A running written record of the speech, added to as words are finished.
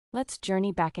Let's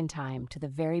journey back in time to the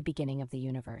very beginning of the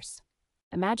universe.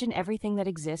 Imagine everything that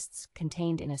exists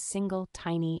contained in a single,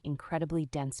 tiny, incredibly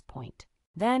dense point.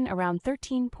 Then, around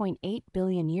 13.8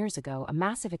 billion years ago, a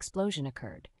massive explosion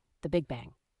occurred, the Big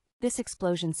Bang. This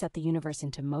explosion set the universe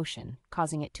into motion,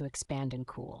 causing it to expand and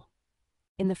cool.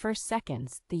 In the first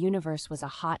seconds, the universe was a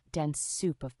hot, dense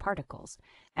soup of particles.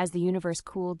 As the universe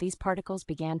cooled, these particles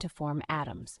began to form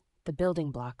atoms, the building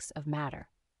blocks of matter.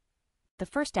 The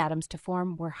first atoms to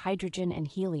form were hydrogen and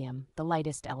helium, the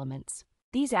lightest elements.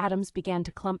 These atoms began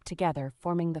to clump together,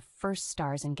 forming the first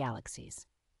stars and galaxies.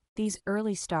 These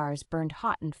early stars burned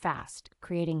hot and fast,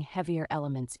 creating heavier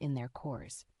elements in their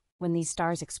cores. When these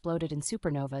stars exploded in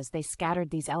supernovas, they scattered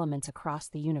these elements across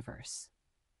the universe.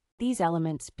 These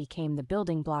elements became the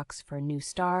building blocks for new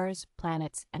stars,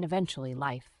 planets, and eventually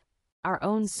life. Our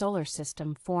own solar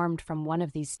system formed from one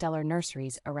of these stellar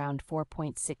nurseries around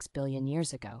 4.6 billion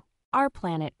years ago. Our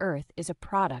planet Earth is a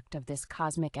product of this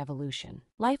cosmic evolution.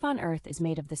 Life on Earth is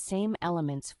made of the same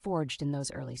elements forged in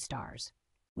those early stars.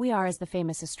 We are, as the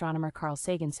famous astronomer Carl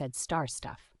Sagan said, star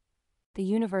stuff. The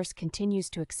universe continues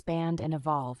to expand and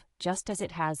evolve, just as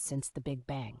it has since the Big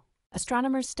Bang.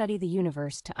 Astronomers study the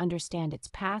universe to understand its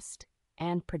past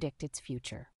and predict its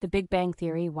future. The Big Bang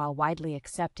theory, while widely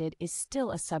accepted, is still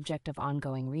a subject of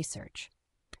ongoing research.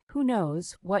 Who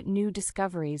knows what new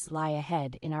discoveries lie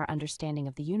ahead in our understanding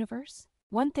of the universe?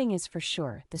 One thing is for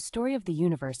sure, the story of the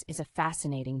universe is a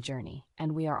fascinating journey,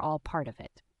 and we are all part of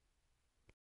it.